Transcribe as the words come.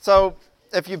So,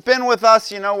 if you've been with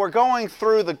us, you know we're going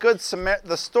through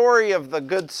the story of the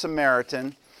Good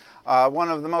Samaritan,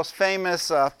 one of the most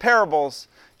famous parables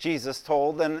Jesus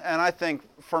told, and I think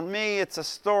for me it's a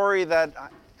story that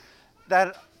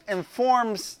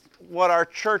informs what our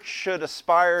church should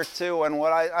aspire to and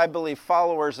what I believe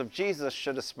followers of Jesus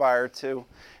should aspire to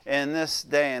in this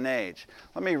day and age.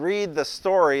 Let me read the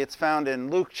story. It's found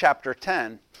in Luke chapter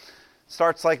 10. It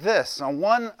starts like this. On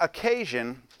one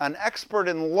occasion, an expert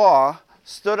in law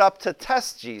stood up to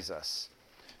test Jesus.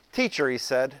 "Teacher," he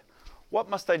said, "what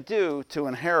must I do to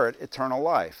inherit eternal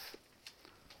life?"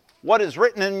 "What is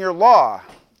written in your law?"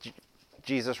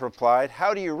 Jesus replied.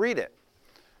 "How do you read it?"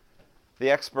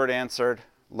 The expert answered,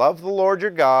 "Love the Lord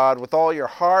your God with all your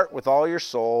heart, with all your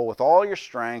soul, with all your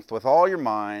strength, with all your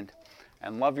mind,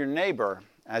 and love your neighbor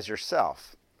as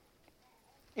yourself."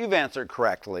 "You've answered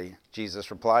correctly,"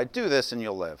 Jesus replied. "Do this and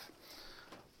you'll live."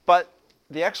 But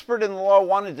the expert in the law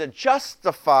wanted to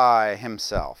justify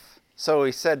himself. So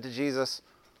he said to Jesus,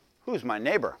 "Who's my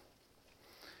neighbor?"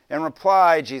 In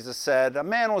reply, Jesus said, "A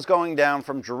man was going down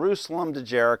from Jerusalem to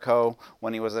Jericho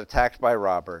when he was attacked by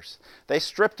robbers. They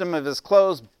stripped him of his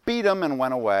clothes, beat him, and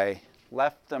went away,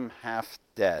 left him half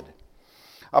dead.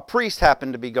 A priest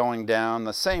happened to be going down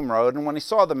the same road, and when he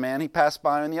saw the man, he passed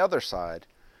by on the other side.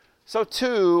 So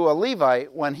too, a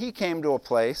Levite, when he came to a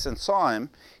place and saw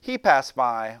him, he passed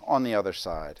by on the other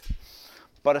side.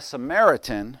 But a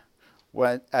Samaritan,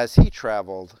 as he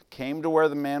traveled, came to where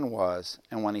the man was,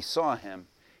 and when he saw him,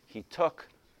 he took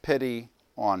pity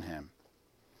on him.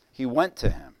 He went to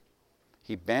him.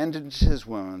 He bandaged his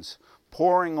wounds,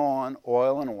 pouring on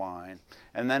oil and wine,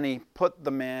 and then he put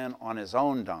the man on his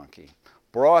own donkey,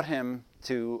 brought him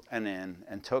to an inn,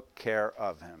 and took care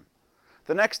of him.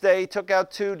 The next day he took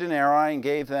out 2 denarii and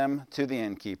gave them to the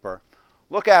innkeeper.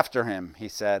 'Look after him,' he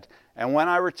said, 'and when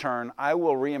I return, I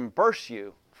will reimburse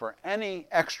you for any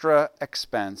extra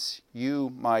expense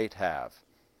you might have.'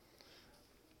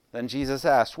 Then Jesus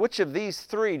asked, 'Which of these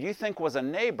 3 do you think was a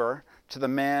neighbor to the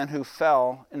man who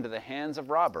fell into the hands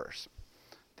of robbers?'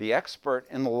 The expert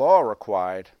in the law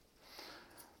replied,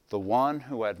 'The one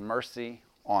who had mercy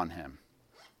on him.'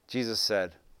 Jesus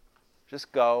said,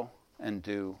 'Just go and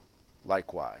do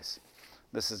likewise.'"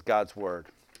 This is God's word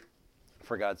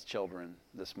for God's children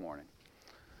this morning.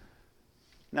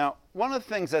 Now, one of the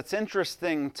things that's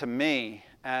interesting to me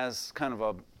as kind of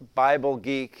a Bible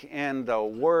geek and a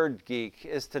word geek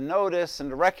is to notice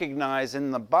and to recognize in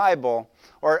the Bible,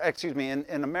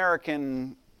 in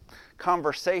American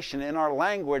conversation, in our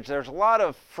language, there's a lot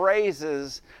of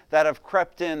phrases that have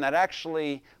crept in that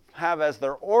actually have as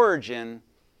their origin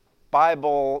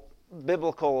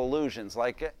biblical allusions.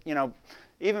 Like,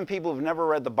 even people who've never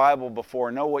read the Bible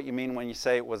before know what you mean when you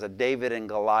say it was a David and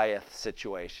Goliath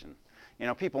situation.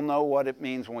 People know what it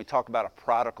means when we talk about a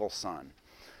prodigal son.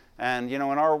 And, in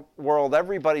our world,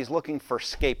 everybody's looking for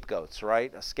scapegoats,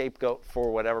 right? A scapegoat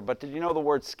for whatever. But did you know the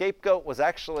word scapegoat was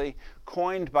actually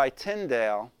coined by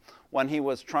Tyndale when he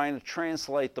was trying to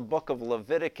translate the book of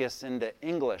Leviticus into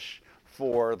English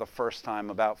for the first time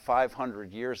about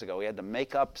 500 years ago. He had to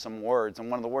make up some words,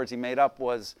 and one of the words he made up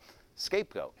was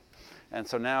scapegoat. And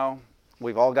so now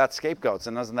we've all got scapegoats,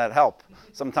 and doesn't that help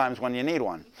sometimes when you need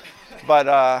one?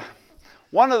 But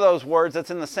one of those words that's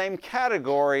in the same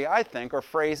category, I think, or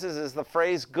phrases, is the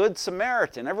phrase Good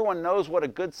Samaritan. Everyone knows what a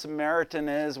Good Samaritan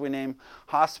is. We name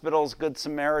hospitals Good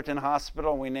Samaritan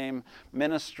Hospital. We name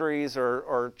ministries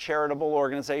or charitable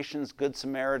organizations Good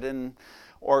Samaritan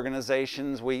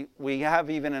organizations. We have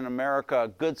even in America a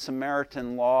Good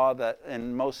Samaritan law that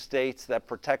in most states that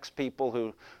protects people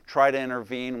who try to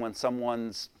intervene when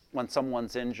someone's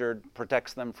injured,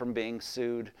 protects them from being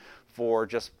sued for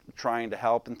just trying to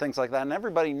help and things like that. And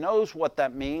everybody knows what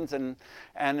that means, and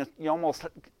it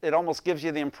almost gives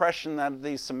you the impression that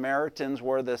these Samaritans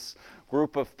were this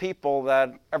group of people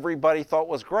that everybody thought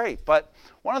was great. But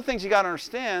one of the things you got to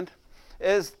understand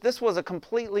is this was a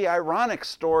completely ironic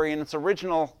story in its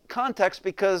original context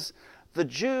because the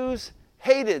Jews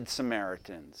hated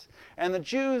Samaritans. And the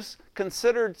Jews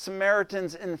considered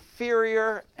Samaritans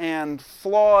inferior and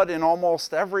flawed in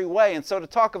almost every way. And so to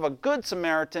talk of a good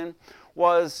Samaritan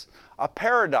was a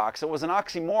paradox. It was an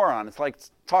oxymoron. It's like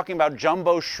talking about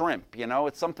jumbo shrimp.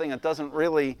 It's something that doesn't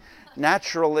really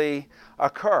naturally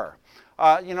occur.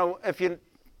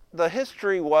 The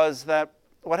history was that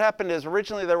what happened is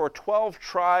originally there were 12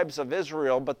 tribes of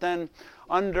Israel, but then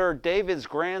under David's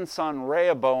grandson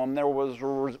Rehoboam, there was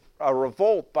a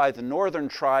revolt by the northern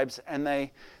tribes, and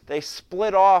they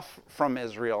split off from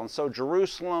Israel. And so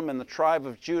Jerusalem and the tribe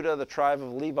of Judah, the tribe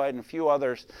of Levite, and a few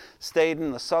others stayed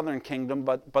in the southern kingdom,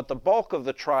 but the bulk of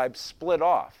the tribes split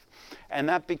off. and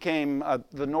that became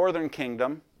the northern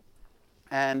kingdom.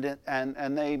 And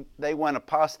they went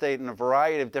apostate in a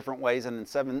variety of different ways. And in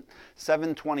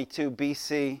 722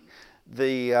 BC,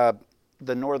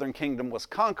 the northern kingdom was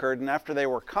conquered. And after they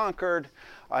were conquered,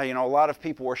 a lot of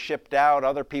people were shipped out,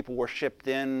 other people were shipped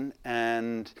in,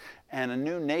 and a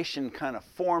new nation kind of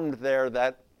formed there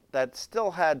that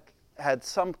still had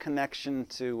some connection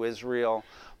to Israel,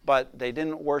 but they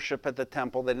didn't worship at the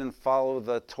temple. They didn't follow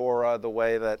the Torah the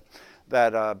way that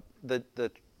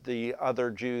the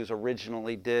other Jews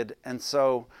originally did. And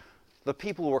so the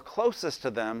people who were closest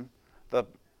to them,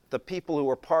 the people who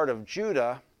were part of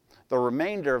Judah, the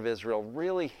remainder of Israel,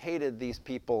 really hated these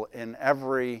people in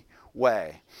every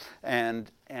way and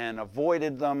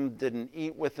avoided them, didn't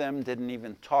eat with them, didn't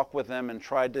even talk with them, and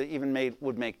tried to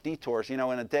would make detours. In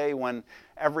a day when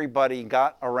everybody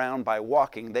got around by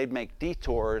walking, they'd make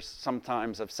detours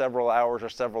sometimes of several hours or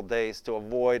several days to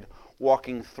avoid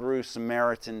walking through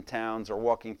Samaritan towns or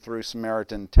walking through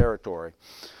Samaritan territory.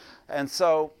 And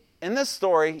so in this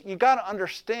story, you got to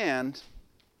understand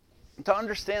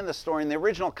the story in the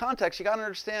original context, you got to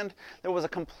understand there was a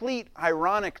complete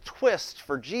ironic twist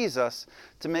for Jesus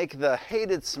to make the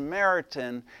hated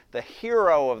Samaritan the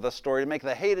hero of the story, to make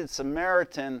the hated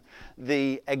Samaritan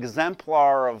the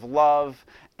exemplar of love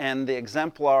and the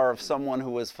exemplar of someone who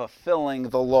was fulfilling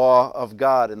the law of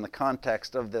God in the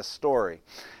context of this story.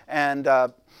 And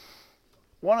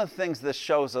one of the things this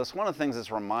shows us, one of the things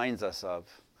this reminds us of,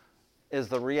 is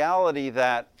the reality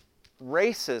that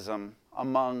racism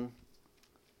among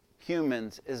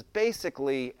humans is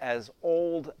basically as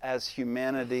old as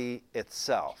humanity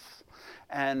itself.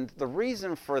 And the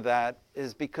reason for that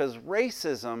is because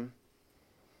racism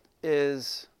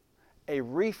is a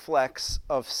reflex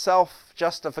of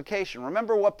self-justification.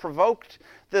 Remember what provoked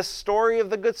this story of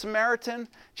the Good Samaritan?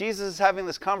 Jesus is having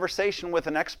this conversation with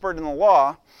an expert in the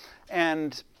law,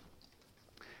 and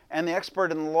the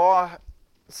expert in the law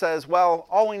says, well,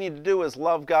 all we need to do is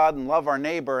love God and love our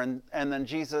neighbor, and then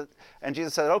Jesus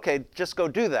said, okay, just go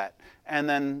do that. And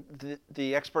then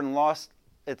the expert in law,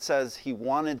 it says he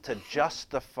wanted to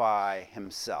justify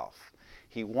himself.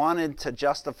 He wanted to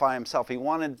justify himself. He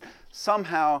wanted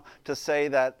somehow to say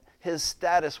that his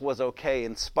status was okay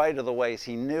in spite of the ways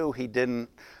he knew he didn't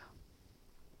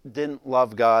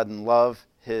love God and love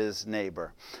his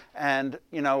neighbor. And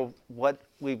what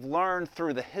we've learned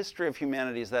through the history of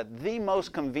humanity is that the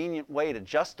most convenient way to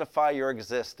justify your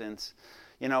existence,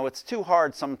 it's too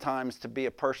hard sometimes to be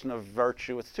a person of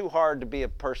virtue. It's too hard to be a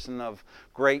person of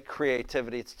great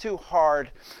creativity. It's too hard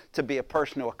to be a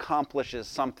person who accomplishes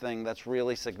something that's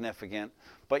really significant.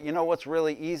 But what's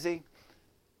really easy?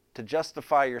 To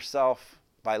justify yourself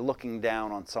by looking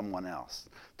down on someone else.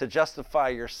 To justify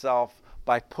yourself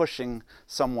by pushing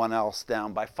someone else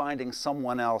down, by finding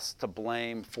someone else to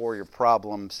blame for your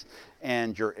problems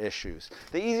and your issues.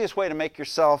 The easiest way to make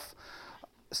yourself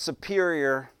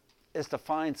superior is to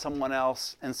find someone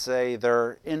else and say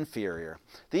they're inferior.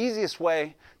 The easiest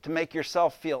way to make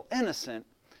yourself feel innocent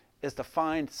is to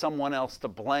find someone else to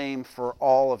blame for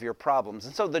all of your problems.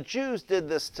 And so the Jews did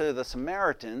this to the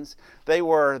Samaritans. They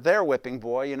were their whipping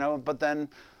boy, but then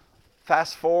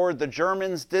fast forward, the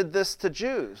Germans did this to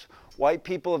Jews. White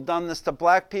people have done this to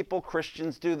black people.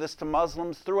 Christians do this to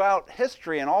Muslims. Throughout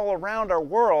history and all around our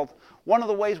world, one of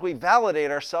the ways we validate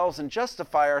ourselves and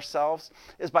justify ourselves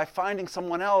is by finding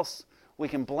someone else we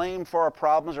can blame for our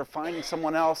problems, or finding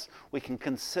someone else we can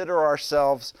consider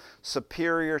ourselves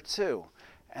superior to.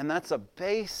 And that's a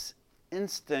base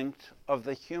instinct of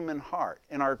the human heart.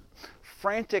 In our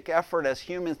frantic effort as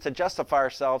humans to justify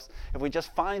ourselves, if we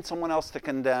just find someone else to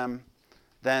condemn,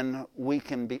 then we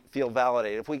can feel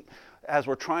validated. As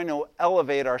we're trying to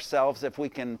elevate ourselves, if we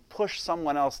can push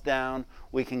someone else down,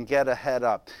 we can get a head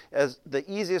up. It's the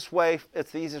easiest way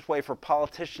for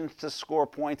politicians to score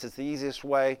points. It's the easiest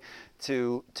way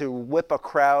to whip a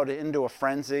crowd into a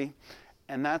frenzy.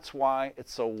 And that's why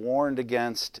it's so warned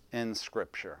against in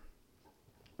Scripture.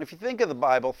 If you think of the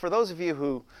Bible, for those of you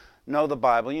who know the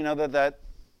Bible, you know that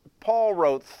Paul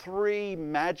wrote 3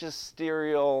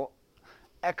 magisterial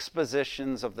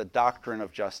expositions of the doctrine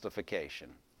of justification,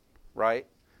 right?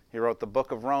 He wrote the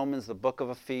book of Romans, the book of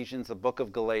Ephesians, the book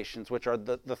of Galatians, which are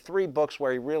the 3 books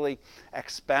where he really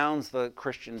expounds the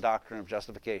Christian doctrine of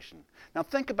justification. Now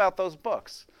think about those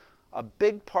books. A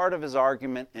big part of his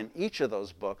argument in each of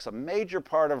those books, a major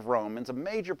part of Romans, a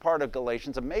major part of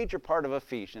Galatians, a major part of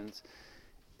Ephesians,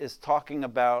 is talking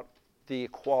about the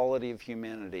equality of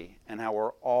humanity and how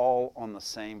we're all on the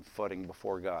same footing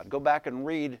before God. Go back and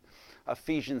read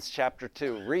Ephesians chapter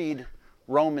 2. Read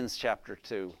Romans chapter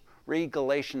 2. Read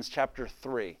Galatians chapter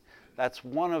 3. That's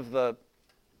one of the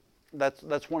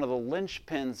that's one of the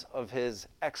linchpins of his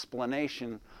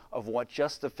explanation of what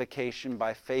justification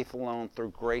by faith alone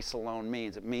through grace alone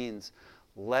means. It means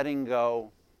letting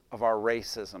go of our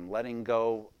racism, letting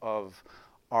go of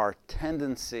our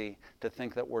tendency to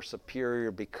think that we're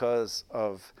superior because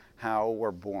of how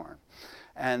we're born.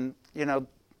 And,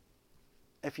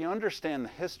 if you understand the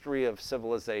history of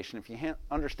civilization, if you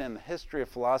understand the history of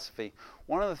philosophy,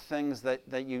 one of the things that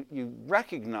you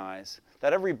recognize,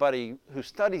 that everybody who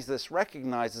studies this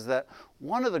recognizes, that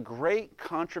one of the great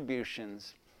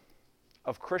contributions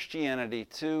of Christianity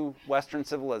to Western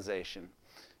civilization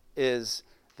is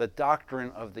the doctrine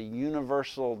of the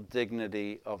universal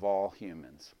dignity of all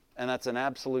humans. And that's an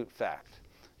absolute fact.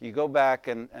 You go back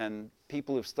and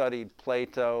people who've studied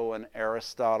Plato and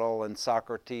Aristotle and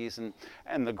Socrates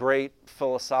and the great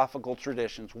philosophical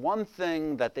traditions, one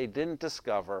thing that they didn't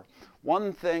discover,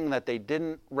 one thing that they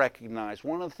didn't recognize,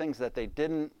 one of the things that they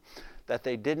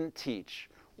didn't teach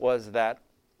was that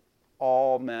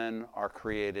all men are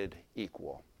created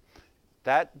equal.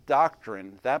 That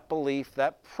doctrine, that belief,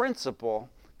 that principle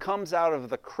comes out of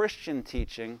the Christian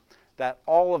teaching that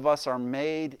all of us are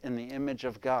made in the image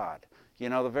of God.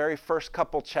 The very first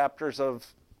couple chapters of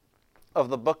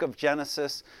the book of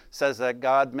Genesis says that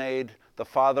God made the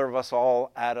father of us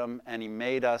all, Adam, and he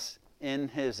made us in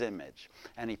his image.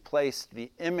 And he placed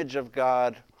the image of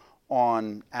God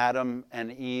on Adam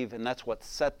and Eve, and that's what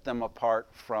set them apart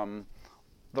from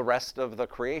the rest of the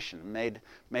creation,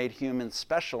 made humans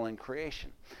special in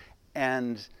creation.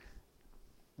 And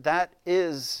that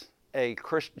is a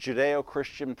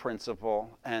Judeo-Christian principle,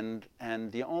 and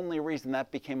the only reason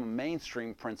that became a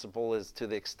mainstream principle is to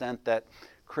the extent that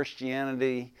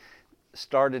Christianity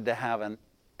started to have an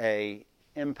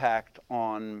impact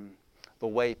on the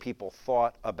way people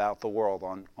thought about the world,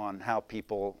 on how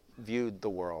people viewed the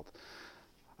world.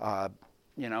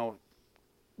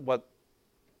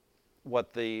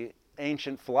 What the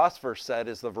ancient philosophers said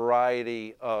is the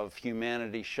variety of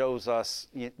humanity shows us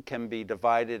can be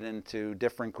divided into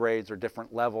different grades or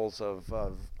different levels of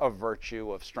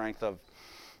virtue, of strength,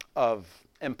 of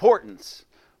importance.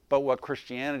 But what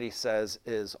Christianity says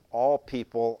is all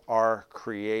people are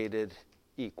created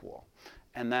equal.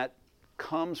 And that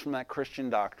comes from that Christian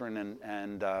doctrine,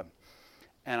 and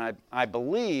I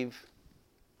believe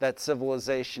that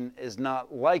civilization is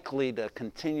not likely to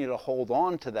continue to hold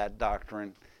on to that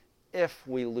doctrine if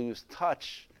we lose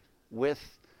touch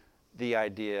with the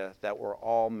idea that we're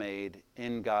all made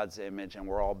in God's image and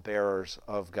we're all bearers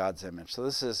of God's image. So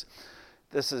this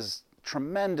is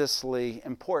tremendously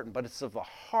important, but it's of the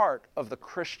heart of the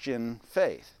Christian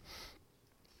faith.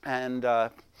 And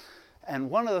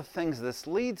one of the things this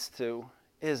leads to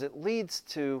is it leads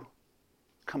to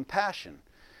compassion.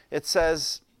 It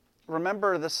says,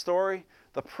 remember the story?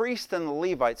 The priest and the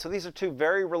Levite, so these are two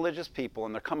very religious people,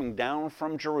 and they're coming down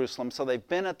from Jerusalem. So they've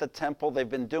been at the temple, they've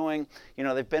been doing,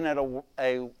 they've been at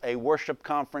a worship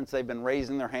conference, they've been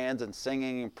raising their hands and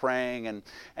singing and praying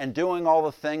and doing all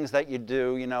the things that you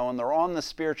do, and they're on the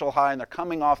spiritual high, and they're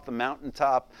coming off the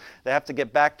mountaintop. They have to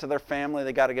get back to their family,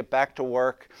 they got to get back to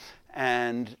work,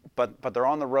 but they're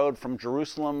on the road from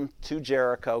Jerusalem to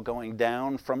Jericho, going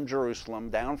down from Jerusalem,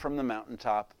 down from the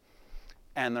mountaintop,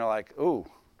 and they're like, ooh,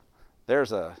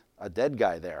 there's a dead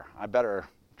guy there. I better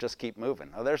just keep moving.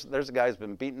 Oh, there's a guy who's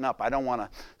been beaten up. I don't want to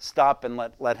stop and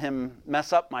let him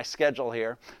mess up my schedule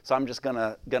here. So I'm just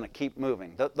gonna keep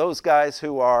moving. Those guys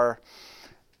who are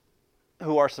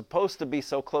supposed to be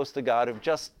so close to God, who've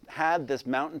just had this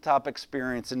mountaintop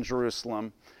experience in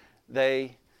Jerusalem,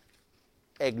 they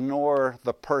ignore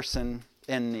the person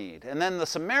in need. And then the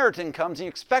Samaritan comes, and you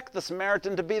expect the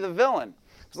Samaritan to be the villain.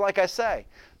 Because like I say,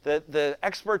 the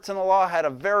experts in the law had a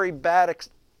very bad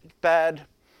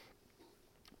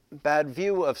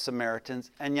view of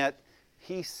Samaritans, and yet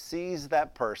he sees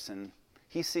that person.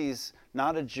 He sees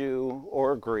not a Jew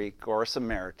or a Greek or a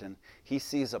Samaritan. He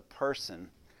sees a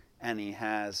person, and he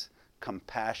has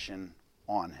compassion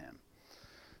on him.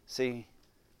 See,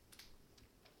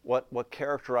 what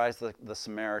characterized the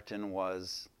Samaritan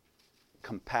was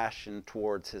compassion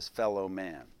towards his fellow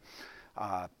man.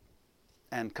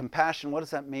 And compassion, what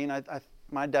does that mean?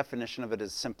 My definition of it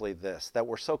is simply this, that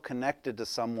we're so connected to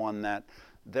someone that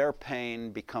their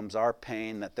pain becomes our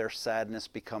pain, that their sadness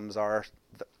becomes our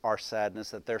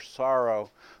sadness, that their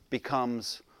sorrow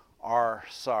becomes our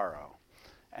sorrow.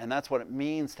 And that's what it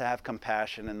means to have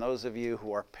compassion. And those of you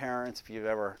who are parents, if you've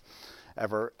ever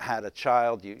had a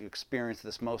child, you experience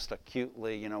this most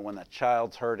acutely. When that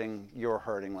child's hurting, you're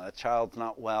hurting. When the child's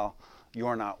not well,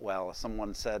 you're not well. As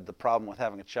someone said, the problem with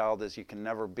having a child is you can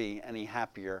never be any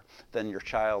happier than your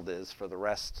child is for the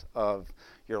rest of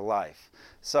your life.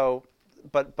 So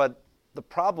but the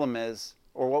problem is,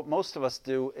 or what most of us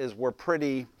do, is we're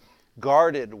pretty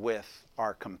guarded with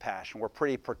our compassion. We're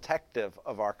pretty protective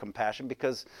of our compassion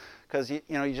because you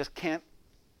just can't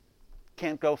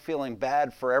go feeling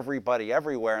bad for everybody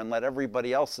everywhere and let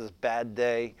everybody else's bad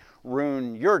day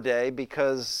ruin your day,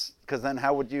 because then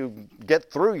how would you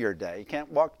get through your day? You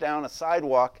can't walk down a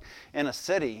sidewalk in a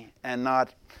city and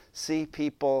not see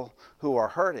people who are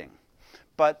hurting.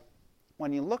 But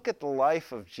when you look at the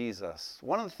life of Jesus,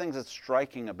 one of the things that's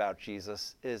striking about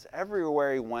Jesus is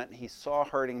everywhere he went, he saw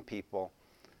hurting people,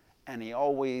 and he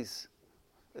always,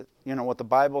 what the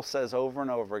Bible says over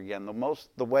and over again,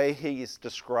 the way he's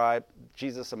described,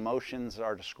 Jesus' emotions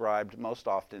are described most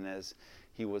often is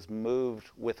he was moved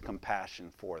with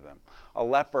compassion for them. A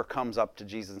leper comes up to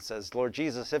Jesus and says, "Lord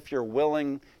Jesus, if you're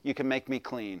willing, you can make me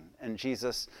clean." And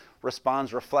Jesus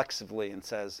responds reflexively and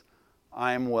says,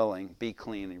 "I am willing, be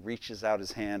clean." He reaches out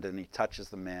his hand and he touches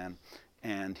the man,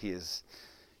 and he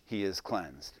is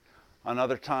cleansed.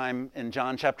 Another time in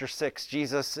John chapter 6,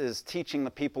 Jesus is teaching the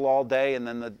people all day, and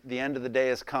then the end of the day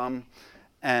has come,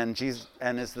 and Jesus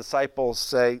and his disciples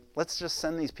say, "Let's just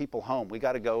send these people home. We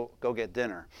got to go get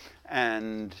dinner."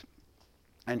 And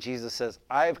Jesus says,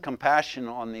 "I have compassion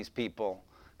on these people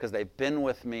because they've been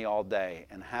with me all day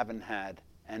and haven't had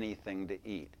anything to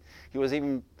eat." He was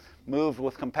even moved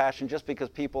with compassion just because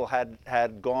people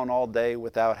had gone all day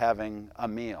without having a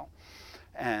meal.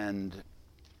 And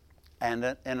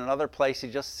in another place, he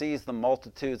just sees the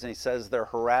multitudes, and he says they're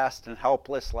harassed and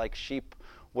helpless like sheep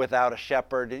without a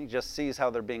shepherd. And he just sees how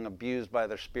they're being abused by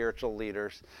their spiritual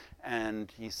leaders. And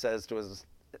he says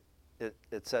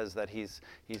it says that he's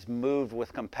moved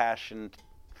with compassion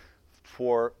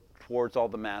towards all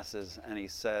the masses, and he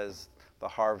says, "The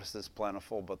harvest is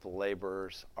plentiful, but the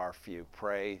laborers are few.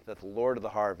 Pray that the Lord of the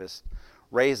harvest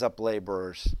raise up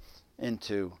laborers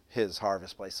into his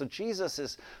harvest place." So Jesus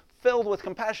is filled with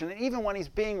compassion. And even when he's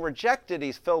being rejected,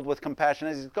 he's filled with compassion.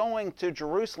 As he's going to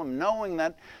Jerusalem, knowing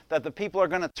that the people are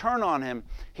going to turn on him,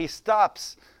 he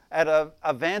stops at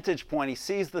a vantage point. He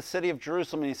sees the city of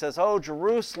Jerusalem and he says, "Oh,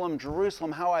 Jerusalem,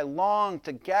 Jerusalem, how I long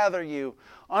to gather you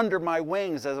under my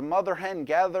wings as a mother hen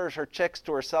gathers her chicks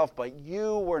to herself, but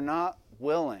you were not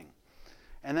willing."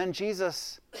 And then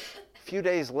Jesus, a few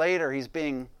days later, he's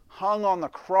being hung on the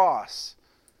cross.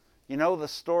 You know, the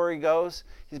story goes,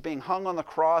 he's being hung on the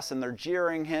cross, and they're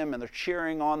jeering him, and they're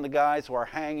cheering on the guys who are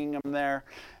hanging him there.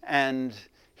 And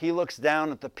he looks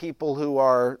down at the people who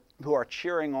are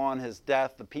cheering on his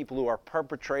death, the people who are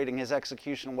perpetrating his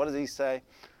execution. What does he say?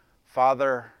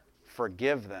 "Father,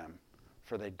 forgive them,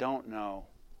 for they don't know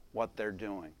what they're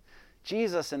doing."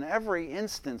 Jesus, in every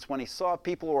instance, when he saw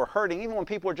people who were hurting, even when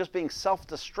people were just being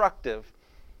self-destructive,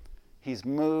 he's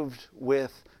moved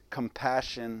with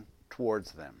compassion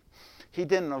towards them. He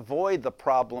didn't avoid the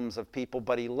problems of people,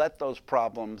 but he let those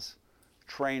problems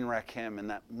train wreck him, and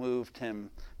that moved him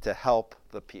to help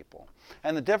the people.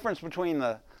 And the difference between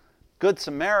the Good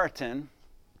Samaritan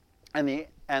and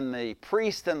the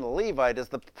priest and the Levite is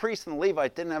the priest and the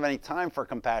Levite didn't have any time for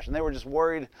compassion. They were just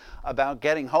worried about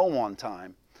getting home on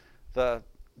time. The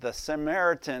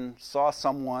Samaritan saw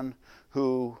someone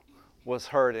who was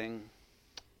hurting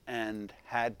and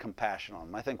had compassion on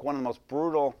them. I think one of the most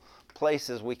brutal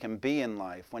places we can be in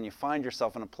life, when you find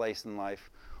yourself in a place in life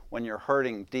when you're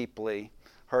hurting deeply,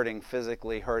 hurting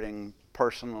physically, hurting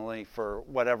personally for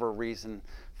whatever reason,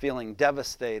 feeling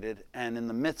devastated, and in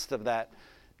the midst of that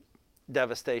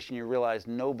devastation you realize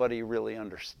nobody really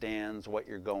understands what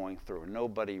you're going through.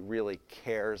 Nobody really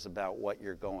cares about what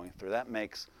you're going through. That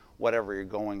makes whatever you're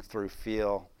going through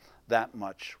feel that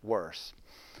much worse.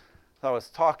 So I was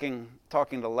talking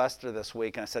to Lester this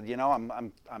week, and I said,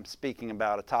 I'm speaking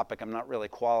about a topic I'm not really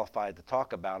qualified to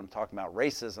talk about. I'm talking about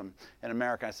racism in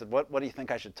America. I said, what do you think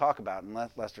I should talk about? And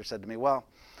Lester said to me, "Well,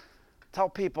 tell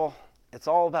people it's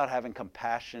all about having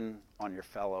compassion on your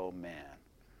fellow man."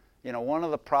 One of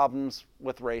the problems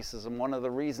with racism, one of the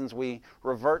reasons we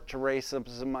revert to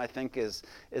racism, I think, is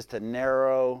to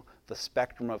narrow the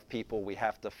spectrum of people we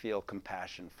have to feel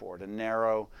compassion for, to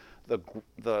narrow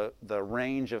the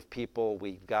range of people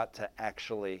we've got to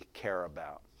actually care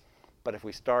about. But if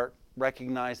we start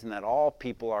recognizing that all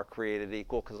people are created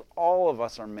equal, because all of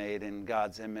us are made in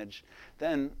God's image,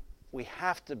 then we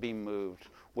have to be moved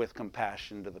with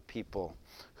compassion to the people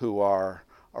who are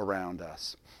around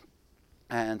us.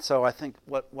 And so I think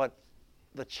what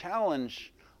the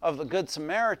challenge of the Good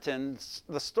Samaritan,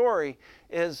 the story,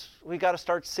 is we got to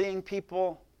start seeing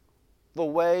people the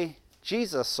way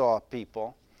Jesus saw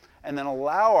people, and then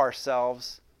allow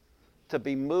ourselves to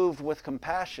be moved with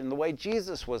compassion the way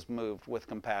Jesus was moved with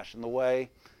compassion, the way,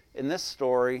 in this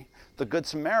story, the Good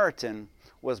Samaritan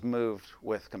was moved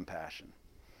with compassion.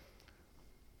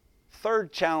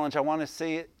 Third challenge I want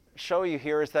to show you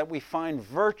here is that we find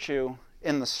virtue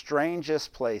in the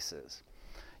strangest places.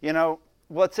 You know,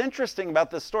 what's interesting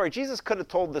about this story, Jesus could have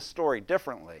told this story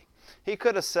differently. He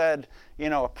could have said, you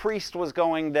know, a priest was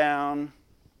going down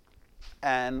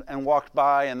and walked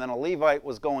by, and then a Levite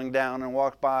was going down and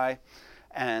walked by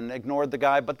and ignored the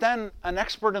guy. But then an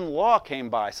expert in law came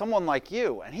by, someone like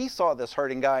you, and he saw this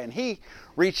hurting guy, and he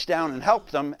reached down and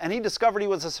helped him, and he discovered he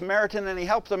was a Samaritan, and he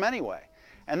helped him anyway.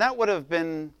 And that would have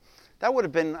been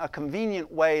a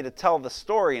convenient way to tell the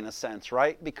story, in a sense,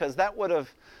 right? Because that would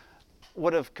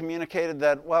have communicated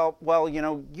that, well, you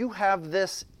know, you have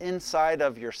this inside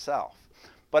of yourself.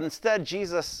 But instead,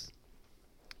 Jesus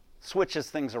switches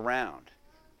things around.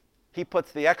 He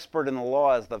puts the expert in the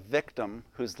law as the victim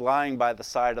who's lying by the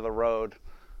side of the road,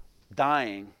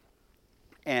 dying,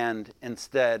 and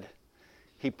instead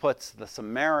he puts the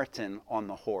Samaritan on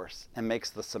the horse and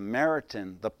makes the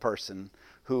Samaritan the person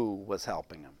who was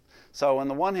helping him. So on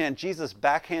the one hand, Jesus'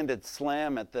 backhanded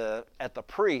slam at the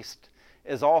priest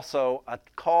is also a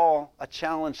call, a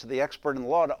challenge to the expert in the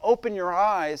law to open your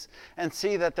eyes and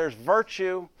see that there's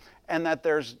virtue and that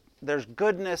there's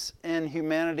goodness in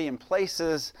humanity in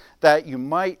places that you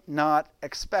might not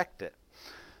expect it.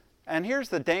 And here's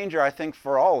the danger, I think,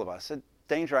 for all of us, a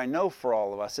danger I know for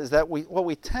all of us, is that what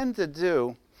we tend to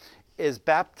do is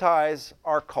baptize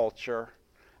our culture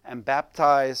and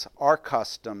baptize our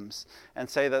customs and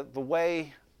say that the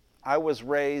way I was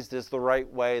raised is the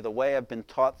right way, the way I've been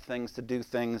taught things to do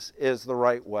things is the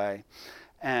right way,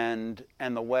 and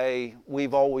the way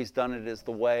we've always done it is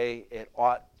the way it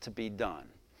ought to be done.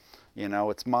 You know,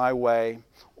 it's my way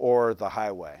or the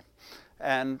highway.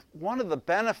 And one of the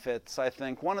benefits, I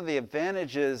think, one of the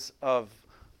advantages of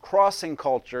crossing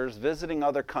cultures, visiting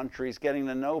other countries, getting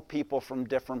to know people from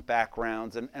different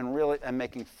backgrounds and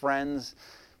making friends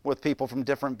with people from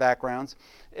different backgrounds,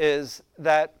 is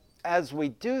that as we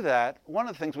do that, one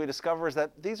of the things we discover is that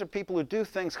these are people who do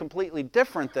things completely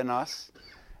different than us,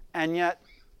 and yet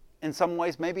in some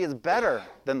ways maybe it's better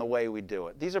than the way we do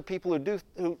it. These are people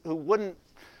who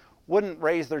wouldn't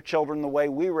raise their children the way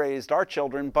we raised our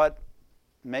children, but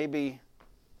maybe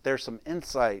there's some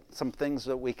insight, some things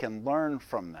that we can learn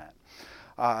from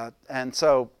that. And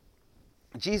so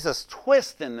Jesus'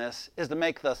 twist in this is to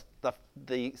make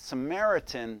the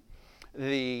Samaritan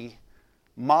the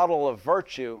model of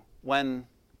virtue, when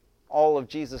all of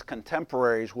Jesus'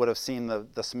 contemporaries would have seen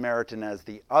the Samaritan as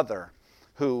the other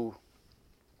who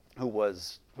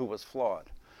was flawed.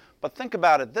 But think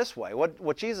about it this way.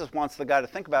 What Jesus wants the guy to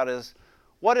think about is,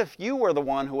 what if you were the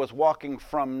one who was walking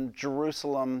from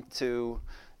Jerusalem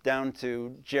down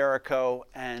to Jericho,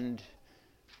 and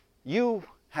you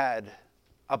had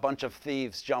a bunch of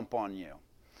thieves jump on you,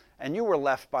 and you were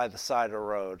left by the side of the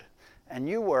road, and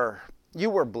you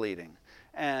were bleeding,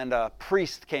 and a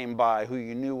priest came by who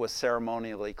you knew was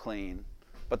ceremonially clean,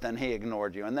 but then he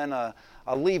ignored you. And then a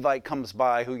Levite comes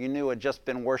by who you knew had just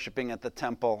been worshiping at the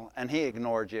temple, and he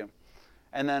ignored you.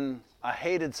 And then a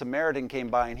hated Samaritan came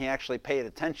by, and he actually paid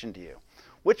attention to you.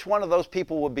 Which one of those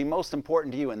people would be most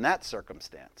important to you in that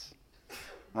circumstance?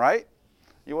 Right?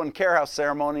 You wouldn't care how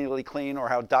ceremonially clean or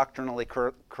how doctrinally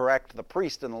correct the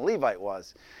priest and the Levite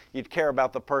was. You'd care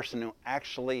about the person who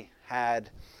actually had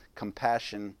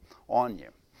compassion on you.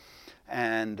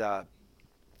 And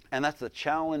that's the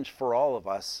challenge for all of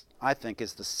us, I think,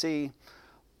 is to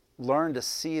learn to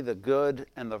see the good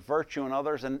and the virtue in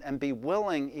others, and be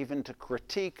willing even to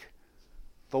critique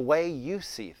the way you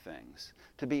see things,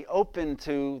 to be open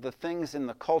to the things in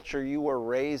the culture you were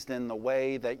raised in, the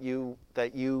way that you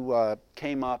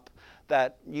came up,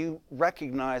 that you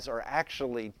recognize are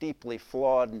actually deeply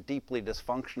flawed and deeply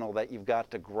dysfunctional, that you've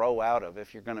got to grow out of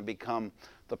if you're going to become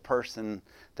the person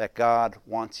that God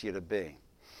wants you to be.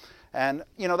 And,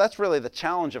 you know, that's really the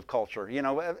challenge of culture. You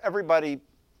know,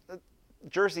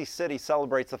 Jersey City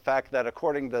celebrates the fact that,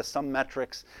 according to some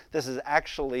metrics, this is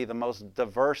actually the most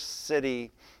diverse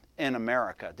city in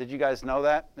America. Did you guys know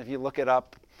that? If you look it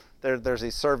up, there's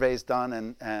these surveys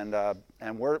done,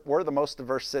 and we're the most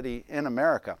diverse city in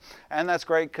America. And that's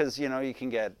great because, you know, you can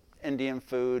get Indian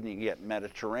food, and you can get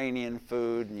Mediterranean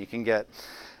food, and you can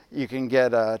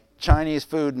get Chinese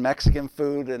food, Mexican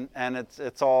food, and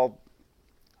it's all.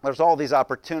 There's all these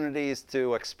opportunities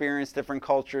to experience different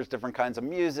cultures, different kinds of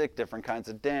music, different kinds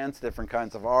of dance, different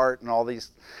kinds of art, and all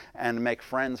these, and make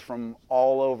friends from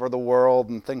all over the world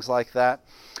and things like that.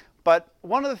 But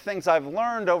one of the things I've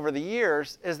learned over the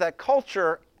years is that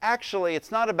culture, actually, it's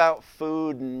not about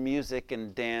food and music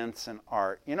and dance and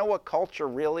art. You know what culture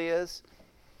really is?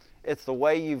 It's the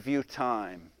way you view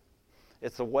time.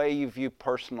 It's the way you view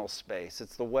personal space.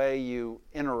 It's the way you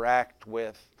interact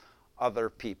with other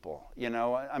people. You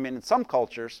know, I mean, in some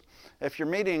cultures, if you're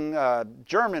meeting a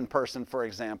German person, for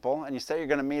example, and you say you're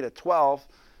going to meet at 12,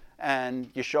 and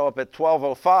you show up at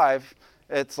 12:05,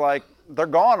 it's like they're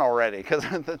gone already because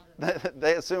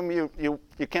they assume you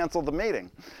canceled the meeting.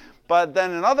 But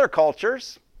then in other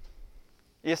cultures,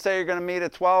 you say you're going to meet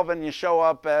at 12 and you show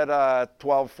up at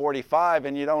 12:45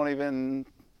 and you don't even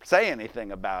say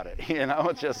anything about it. You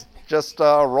know, just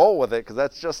roll with it because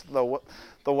that's just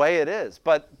the way it is.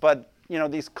 But you know,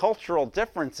 these cultural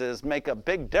differences make a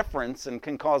big difference and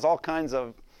can cause all kinds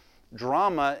of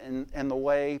drama in the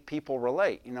way people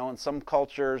relate. You know, in some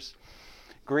cultures,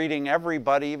 greeting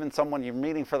everybody, even someone you're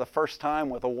meeting for the first time,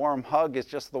 with a warm hug is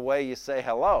just the way you say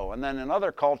hello. And then in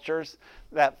other cultures,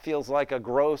 that feels like a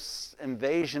gross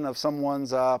invasion of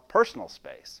someone's personal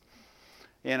space.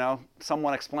 You know,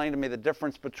 someone explained to me the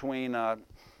difference between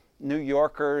New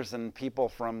Yorkers and people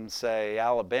from, say,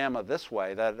 Alabama this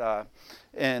way, that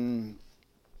in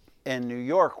New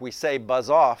York we say buzz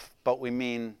off, but we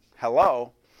mean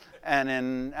hello. And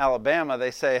in Alabama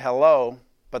they say hello,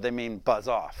 but they mean buzz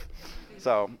off.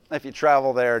 So if you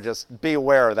travel there, just be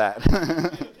aware of that.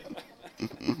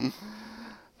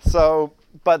 So,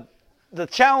 but the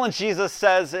challenge, Jesus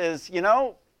says, is, you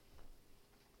know,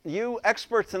 you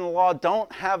experts in the law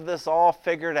don't have this all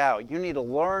figured out. You need to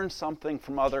learn something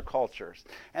from other cultures.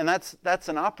 And that's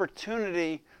an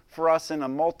opportunity for us in a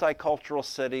multicultural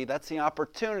city. That's the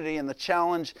opportunity and the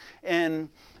challenge in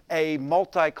a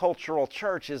multicultural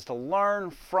church, is to learn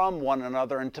from one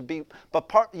another and to be,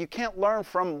 you can't learn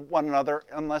from one another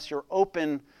unless you're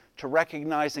open to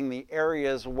recognizing the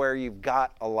areas where you've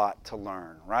got a lot to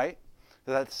learn, right?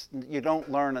 You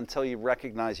don't learn until you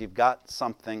recognize you've got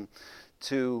something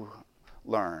to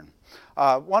learn.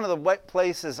 One of the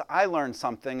places I learned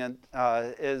something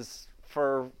is,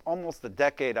 for almost a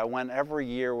decade, I went every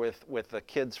year with the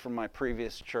kids from my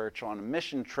previous church on a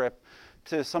mission trip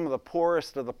to some of the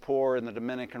poorest of the poor in the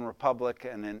Dominican Republic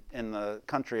and in the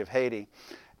country of Haiti.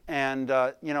 And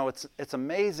you know, it's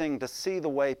amazing to see the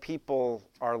way people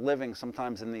are living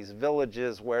sometimes in these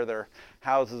villages where their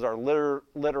houses are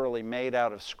literally made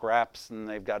out of scraps, and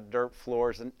they've got dirt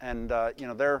floors, and you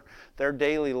know, their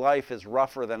daily life is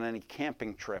rougher than any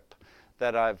camping trip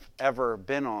that I've ever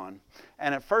been on.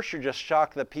 And at first you're just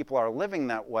shocked that people are living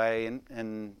that way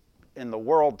in the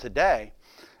world today.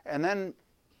 And then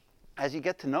as you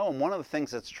get to know them, one of the things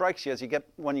that strikes you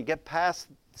when you get past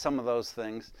some of those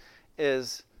things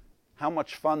is how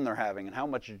much fun they're having and how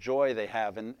much joy they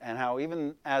have, and how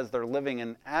even as they're living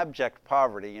in abject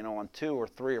poverty, you know, on $2 or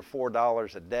 $3 or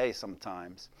 $4 a day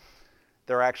sometimes,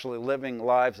 they're actually living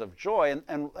lives of joy.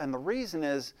 And the reason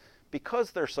is because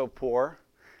they're so poor,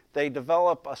 they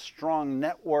develop a strong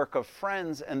network of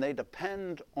friends and they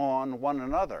depend on one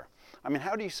another. I mean,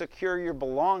 how do you secure your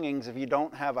belongings if you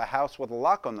don't have a house with a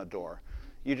lock on the door?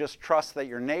 You just trust that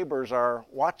your neighbors are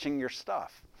watching your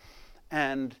stuff.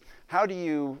 And how do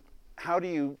you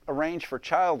arrange for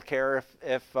childcare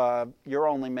if you're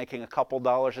only making a couple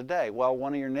dollars a day? Well,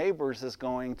 one of your neighbors is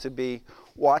going to be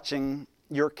watching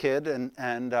your kid, and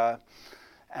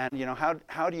you know,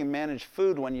 how do you manage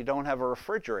food when you don't have a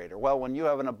refrigerator? Well, when you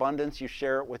have an abundance, you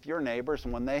share it with your neighbors,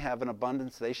 and when they have an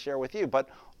abundance, they share with you. But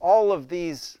all of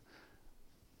these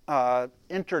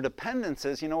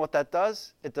interdependences, you know what that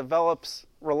does? It develops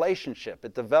relationship.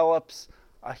 It develops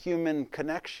a human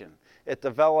connection. It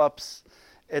develops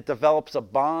a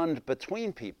bond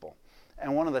between people.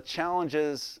 And one of the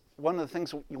challenges, one of the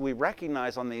things we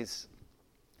recognize on these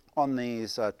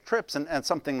trips, and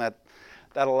something that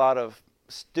a lot of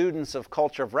students of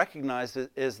culture have recognized,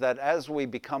 is that as we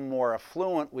become more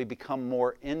affluent, we become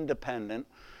more independent.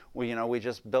 We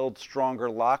just build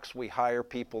stronger locks. We hire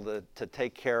people to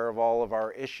take care of all of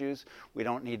our issues. We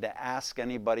don't need to ask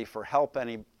anybody for help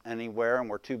anywhere, and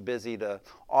we're too busy to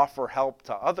offer help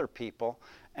to other people.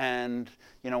 And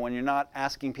you know, when you're not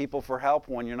asking people for help,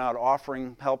 when you're not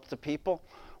offering help to people,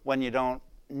 when you don't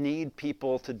need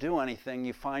people to do anything,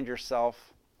 you find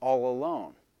yourself all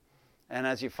alone. And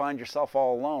as you find yourself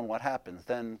all alone, what happens?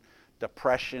 Then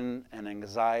depression and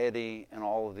anxiety and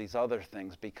all of these other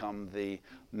things become the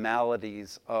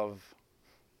maladies of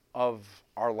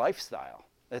our lifestyle.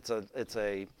 It's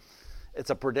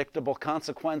a predictable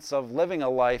consequence of living a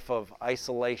life of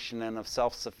isolation and of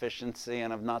self-sufficiency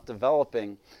and of not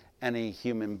developing any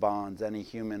human bonds, any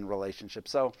human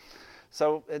relationships. So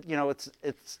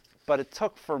but it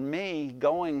took for me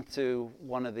going to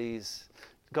these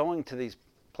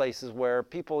places where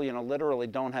people, you know, literally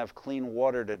don't have clean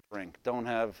water to drink, don't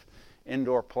have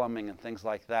indoor plumbing and things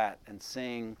like that, and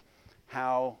seeing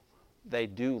how they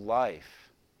do life.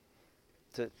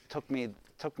 Took me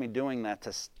doing that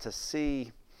to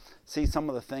see some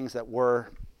of the things that we're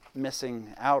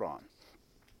missing out on.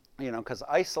 Because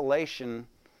isolation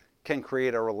can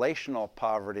create a relational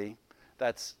poverty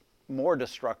that's more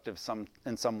destructive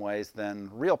in some ways than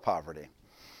real poverty.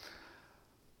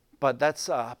 But that's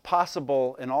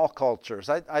possible in all cultures.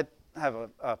 I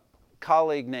have a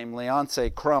colleague named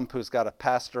Leonce Crump who's got a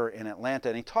pastor in Atlanta,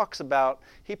 and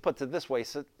he puts it this way.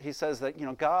 He says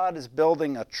that God is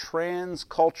building a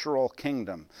transcultural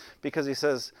kingdom, because he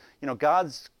says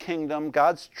God's kingdom,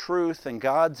 God's truth, and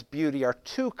God's beauty are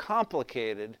too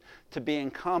complicated to be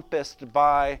encompassed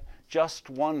by just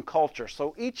one culture.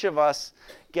 So each of us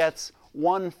gets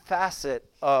one facet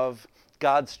of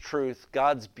God's truth,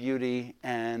 God's beauty,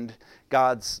 and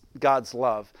God's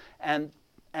love.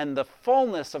 And the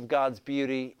fullness of God's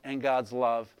beauty and God's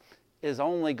love is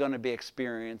only going to be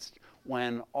experienced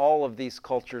when all of these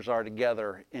cultures are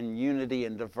together in unity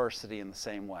and diversity in the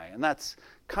same way. And that's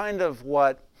kind of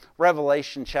what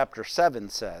Revelation chapter 7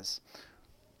 says.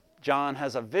 John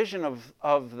has a vision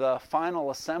of the final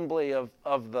assembly of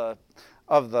the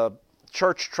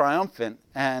church triumphant,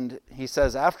 and he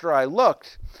says, "After I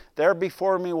looked, there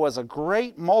before me was a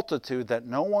great multitude that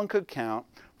no one could count,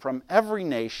 from every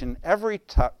nation, every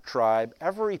tribe,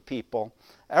 every people,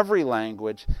 every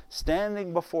language,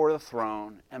 standing before the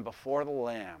throne and before the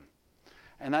Lamb."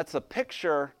 And that's a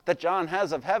picture that John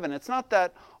has of heaven. It's not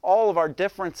that all of our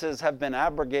differences have been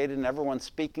abrogated and everyone's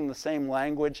speaking the same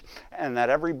language and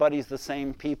that everybody's the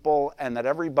same people and that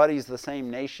everybody's the same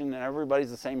nation and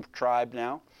everybody's the same tribe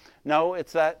now. No,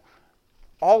 it's that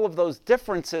all of those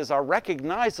differences are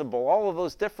recognizable. All of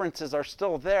those differences are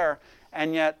still there,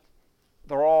 and yet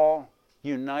they're all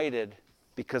united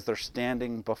because they're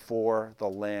standing before the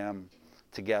Lamb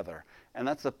together. And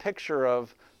that's a picture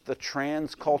of the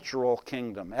transcultural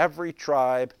kingdom. Every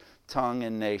tribe, tongue,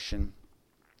 and nation,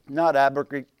 not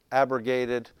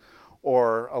abrogated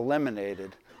or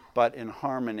eliminated, but in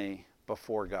harmony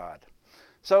before God.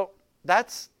 So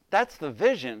that's the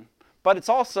vision, but it's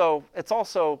also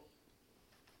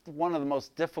one of the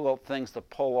most difficult things to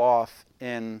pull off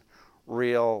in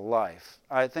real life.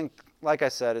 I think, like I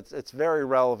said, it's very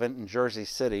relevant in Jersey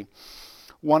City,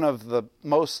 one of the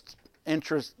most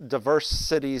diverse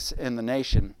cities in the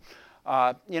nation.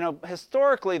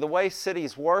 Historically, the way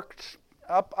cities worked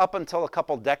up until a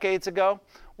couple decades ago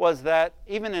was that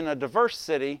even in a diverse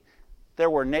city, there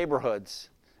were neighborhoods,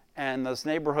 and those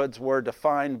neighborhoods were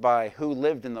defined by who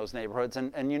lived in those neighborhoods.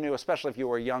 And you knew, especially if you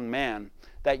were a young man,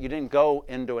 that you didn't go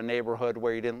into a neighborhood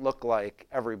where you didn't look like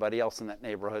everybody else in that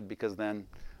neighborhood, because then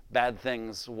bad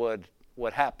things would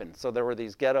happen. So there were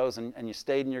these ghettos, and you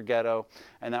stayed in your ghetto,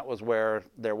 and that was where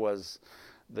there was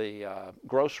the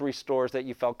grocery stores that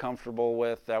you felt comfortable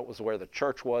with. That was where the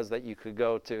church was that you could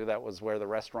go to. That was where the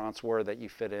restaurants were that you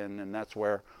fit in, and that's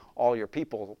where all your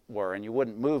people were, and you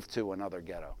wouldn't move to another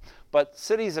ghetto. But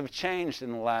cities have changed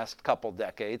in the last couple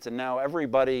decades, and now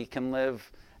everybody can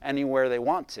live anywhere they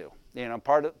want to.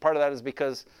 Part of that is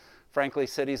because, frankly,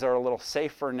 cities are a little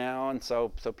safer now, and so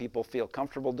people feel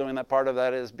comfortable doing that. Part of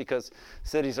that is because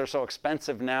cities are so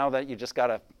expensive now that you just got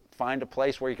to find a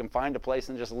place where you can find a place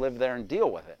and just live there and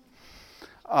deal with it.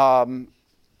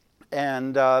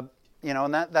 And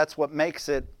that's what makes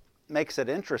it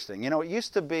interesting. It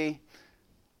used to be,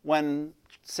 when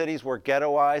cities were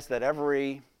ghettoized, that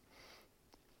every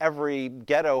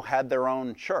ghetto had their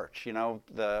own church.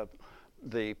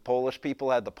 The Polish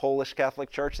people had the Polish Catholic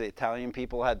Church, the Italian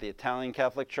people had the Italian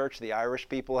Catholic Church, the Irish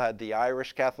people had the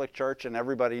Irish Catholic Church, and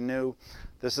everybody knew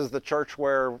this is the church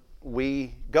where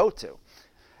we go to.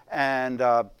 And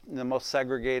the most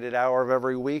segregated hour of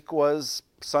every week was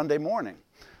Sunday morning.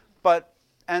 But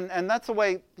and that's the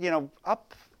way,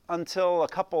 up until a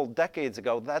couple decades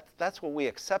ago, that's what we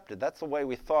accepted. That's the way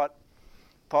we thought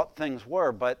things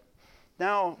were. But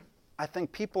now I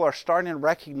think people are starting to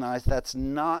recognize that's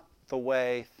not the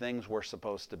way things were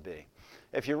supposed to be.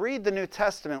 If you read the New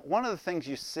Testament, one of the things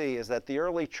you see is that the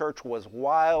early church was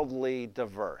wildly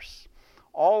diverse.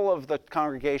 All of the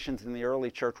congregations in the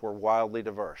early church were wildly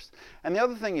diverse. And the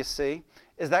other thing you see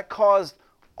is that caused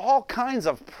all kinds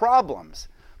of problems.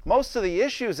 Most of the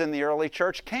issues in the early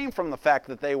church came from the fact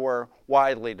that they were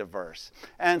widely diverse.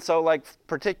 And so, like,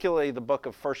 particularly the book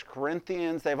of 1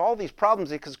 Corinthians, they have all these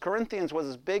problems because Corinthians was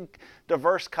this big,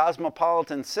 diverse,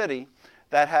 cosmopolitan city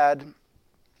that had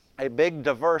a big,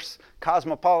 diverse,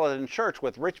 cosmopolitan church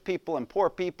with rich people and poor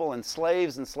people and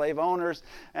slaves and slave owners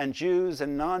and Jews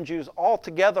and non-Jews all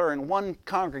together in one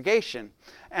congregation.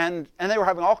 And they were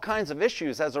having all kinds of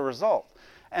issues as a result.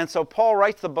 And so Paul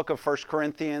writes the book of 1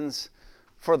 Corinthians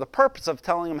for the purpose of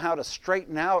telling them how to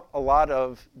straighten out a lot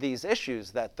of these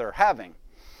issues that they're having.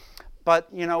 But,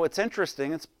 it's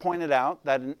interesting. It's pointed out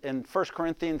that in 1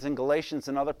 Corinthians and Galatians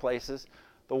and other places,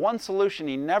 the one solution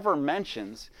he never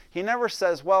mentions, he never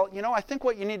says, well, I think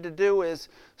what you need to do is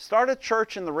start a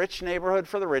church in the rich neighborhood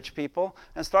for the rich people,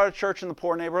 and start a church in the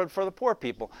poor neighborhood for the poor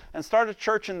people, and start a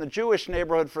church in the Jewish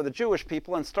neighborhood for the Jewish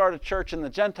people, and start a church in the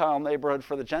Gentile neighborhood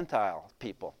for the Gentile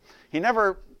people. He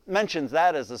never mentions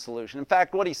that as a solution. In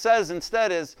fact, what he says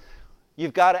instead is,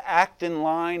 you've got to act in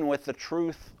line with the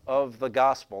truth of the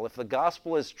gospel. If the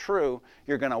gospel is true,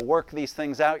 you're going to work these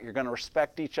things out. You're going to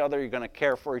respect each other. You're going to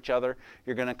care for each other.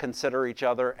 You're going to consider each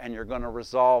other. And you're going to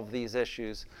resolve these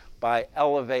issues by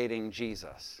elevating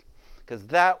Jesus. Because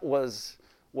that was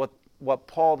what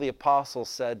Paul the Apostle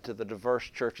said to the diverse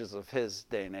churches of his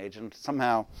day and age. And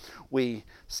somehow we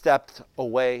stepped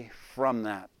away from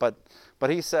that. But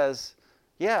he says,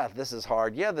 yeah, this is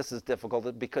hard. Yeah, this is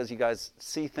difficult because you guys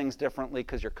see things differently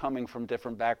because you're coming from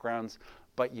different backgrounds.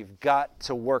 But you've got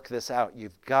to work this out.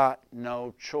 You've got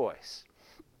no choice.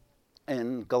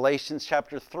 In Galatians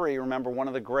chapter 3, remember one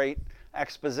of the great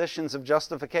expositions of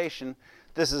justification,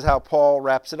 this is how Paul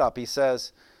wraps it up. He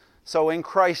says, so in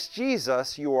Christ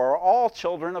Jesus, you are all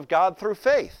children of God through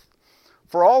faith.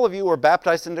 For all of you are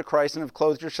baptized into Christ and have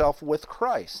clothed yourself with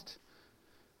Christ.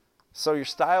 So your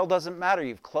style doesn't matter.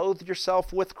 You've clothed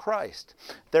yourself with Christ.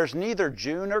 There's neither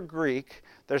Jew nor Greek.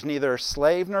 There's neither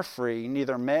slave nor free,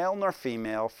 neither male nor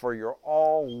female, for you're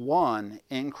all one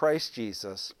in Christ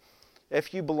Jesus.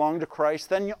 If you belong to Christ,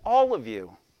 then all of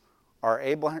you are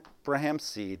Abraham's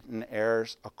seed and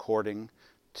heirs according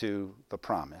to the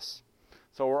promise.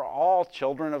 So we're all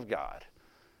children of God.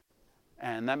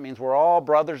 And that means we're all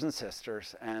brothers and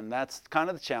sisters. And that's kind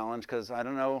of the challenge, because I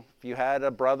don't know if you had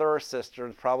a brother or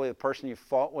sister, probably the person you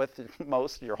fought with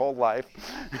most your whole life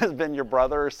has been your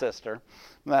brother or sister.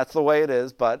 And that's the way it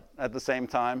is. But at the same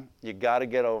time, you got to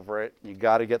get over it. You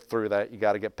got to get through that. You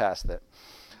got to get past it.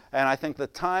 And I think the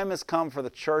time has come for the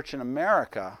church in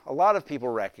America. A lot of people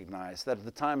recognize that the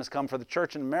time has come for the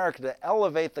church in America to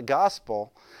elevate the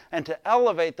gospel and to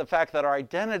elevate the fact that our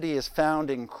identity is found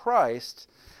in Christ,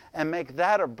 and make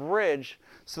that a bridge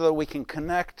so that we can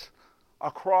connect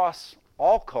across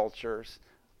all cultures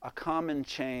a common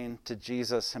chain to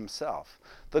Jesus himself.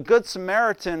 The Good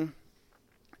Samaritan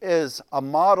is a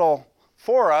model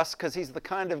for us because he's the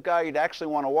kind of guy you'd actually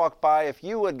want to walk by if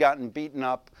you had gotten beaten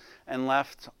up and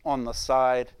left on the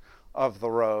side of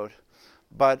the road.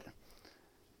 But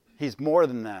he's more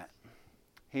than that.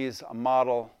 He's a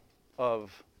model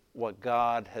of what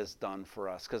God has done for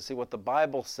us. Because see, what the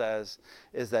Bible says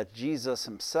is that Jesus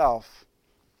himself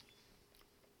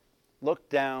looked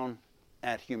down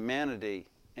at humanity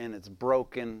in its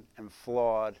broken and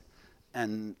flawed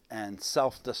and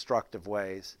self-destructive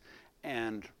ways.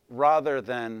 And rather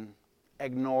than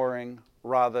ignoring,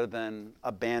 rather than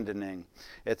abandoning,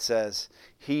 it says,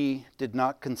 he did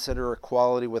not consider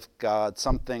equality with God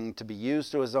something to be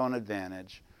used to his own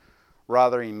advantage.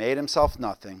 Rather, he made himself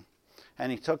nothing.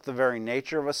 And he took the very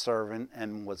nature of a servant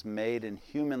and was made in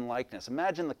human likeness.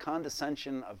 Imagine the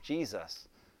condescension of Jesus,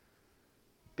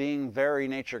 being very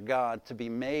nature God, to be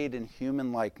made in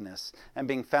human likeness. And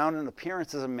being found in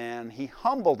appearance as a man, he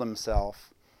humbled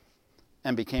himself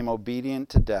and became obedient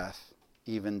to death,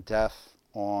 even death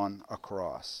on a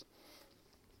cross.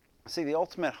 See, the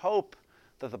ultimate hope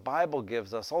that the Bible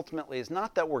gives us ultimately is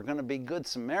not that we're going to be good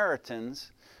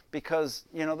Samaritans, because,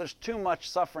 there's too much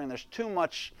suffering, there's too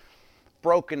much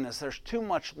brokenness, there's too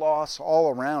much loss all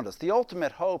around us. The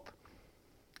ultimate hope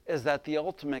is that the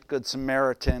ultimate Good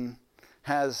Samaritan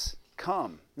has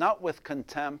come, not with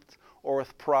contempt or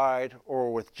with pride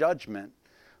or with judgment,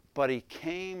 but he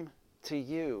came to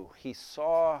you. He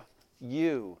saw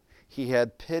you. He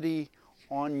had pity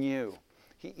on you.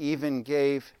 He even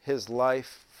gave his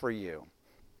life for you.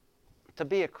 To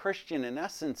be a Christian, in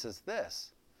essence, is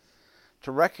this: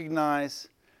 to recognize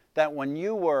that when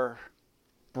you were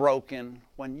broken,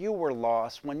 when you were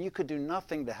lost, when you could do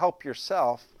nothing to help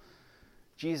yourself,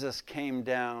 Jesus came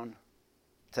down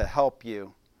to help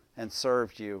you and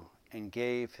served you and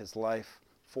gave his life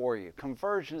for you.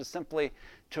 Conversion is simply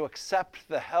to accept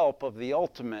the help of the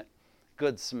ultimate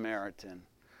Good Samaritan.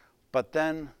 But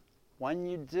then, when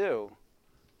you do,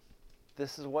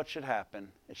 this is what should happen.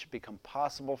 It should become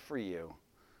possible for you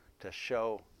to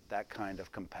show that kind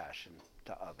of compassion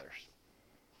to others.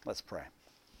 Let's pray.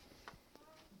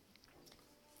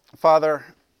 Father,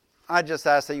 I just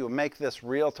ask that you would make this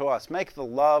real to us. Make the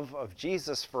love of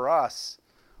Jesus for us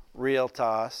real to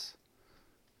us.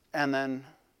 And then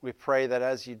we pray that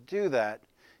as you do that,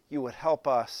 you would help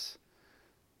us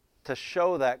to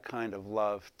show that kind of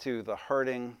love to the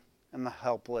hurting and the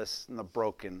helpless and the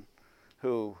broken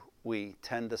who we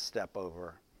tend to step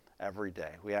over every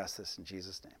day. We ask this in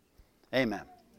Jesus' name. Amen.